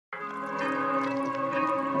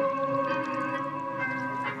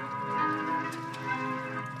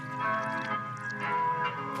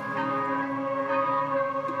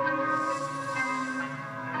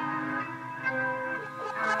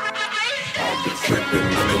tripping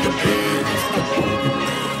under your bed, it's the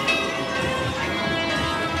boogeyman.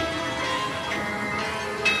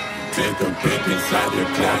 Take a peek inside your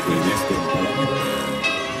closet, it's the boogeyman.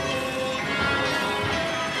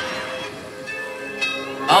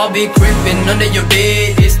 I'll be creeping under your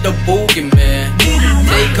bed, it's the boogeyman.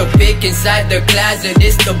 Take a peek inside the closet,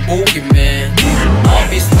 it's the boogeyman.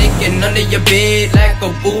 I'll be sneaking under your bed like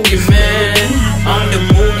a boogeyman. I'm the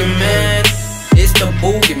boogeyman, it's the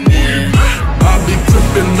boogeyman. I'll be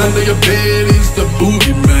creeping under your bed, it's the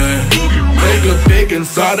boogeyman. Take a peek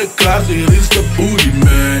inside the closet, it's the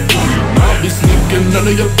boogeyman. I'll be sneaking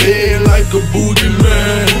under your bed like a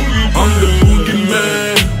boogeyman. I'm the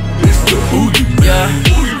boogeyman, it's the boogeyman. Yeah,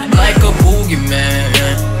 like a boogeyman.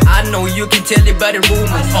 I know you can tell it by the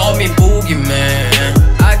rumours. Call me boogeyman.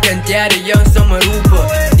 Akan tiada yang sama rupa.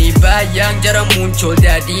 Ni bayang jarang muncul.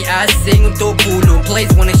 Jadi asing untuk pulun.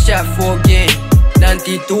 Place wanna shot for game.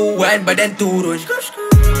 Nanti tuan badan turun.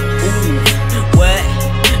 What?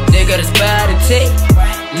 They got a spot to take.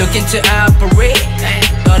 Looking to operate.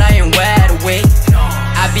 Thought I ain't wide awake.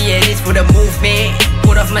 I be at it for the movement.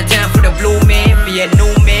 Put off my time for the blue man. Be a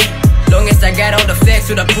new man. Long as I got all the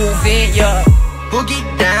facts, would I prove it, yeah. Boogie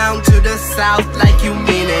down to the south like you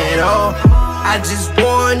mean it all. I just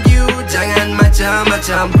warned you, jangan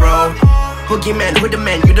macam-macam bro. Boogeyman, who the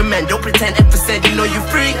man, you the man. Don't pretend ever said you know you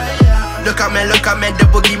free. Look out man, the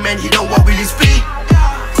boogeyman, he don't walk with his feet.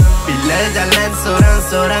 Bila jalan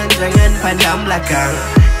sorang-sorang, jangan pandang belakang.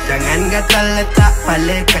 Jangan gatal letak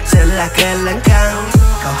pala kat celah kelengkang.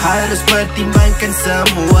 Kau harus pertimbangkan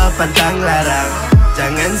semua pantang larang.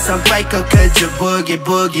 Jangan sampai kau kejebur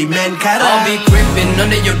boogeyman karang. I'll be creeping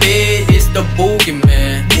under your bed, it's the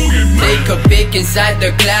boogeyman. Take a peek inside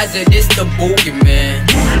the closet, it's the boogeyman.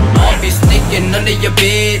 I'll be sneaking under your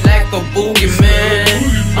bed like a boogeyman.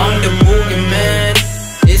 I'm the boogeyman,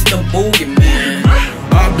 it's the boogeyman.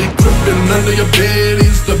 I'll be creeping under your bed,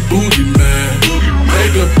 it's the boogeyman.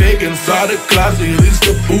 Take a peek inside the closet, it's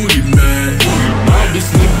the boogeyman. I'll be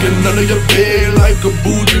sneaking under your bed like a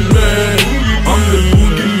boogeyman. I'm the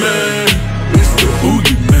boogeyman, it's the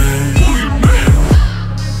boogeyman.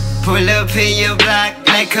 Pull up in your block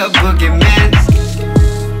like a boogeyman.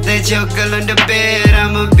 The joker on the bed,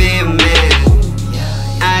 I'ma be a man.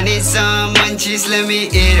 I need some munchies, let me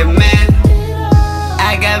eat it, man.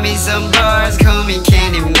 I got me some bars, call me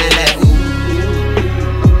Candyman. Like,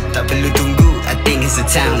 tak perlu tunggu, I think it's the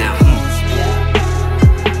time now.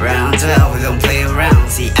 Round 12, we gon' play around.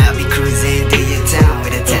 See, I be cruising through your town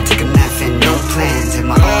with a tactical knife and no plans. And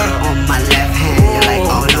my order on my left hand, you're like,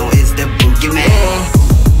 oh no, it's the boogeyman.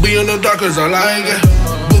 Be in the dark cause I like it.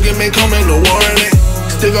 Boogeyman coming, no warning.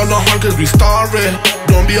 Stick on the heart cause we starving.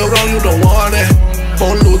 Don't be around, you don't want it.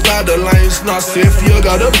 Phone loose out the lines, not safe, you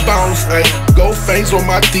gotta bounce, ay. Go face on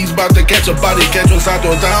my teeth, bout to catch a body, catch us out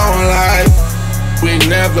your down life. We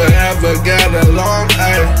never ever get along,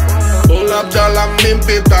 ay. Pull up dalam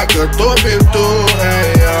mimpi tak ketuk pintu,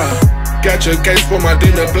 ay. Catch a case for my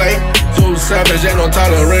dinner plate. So savage, ain't no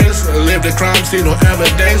tolerance. Live the crime, see no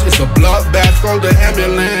evidence. It's a bloodbath, call the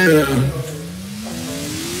ambulance.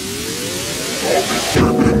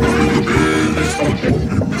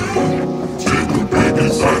 Take a peek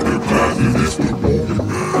inside the closet, it's the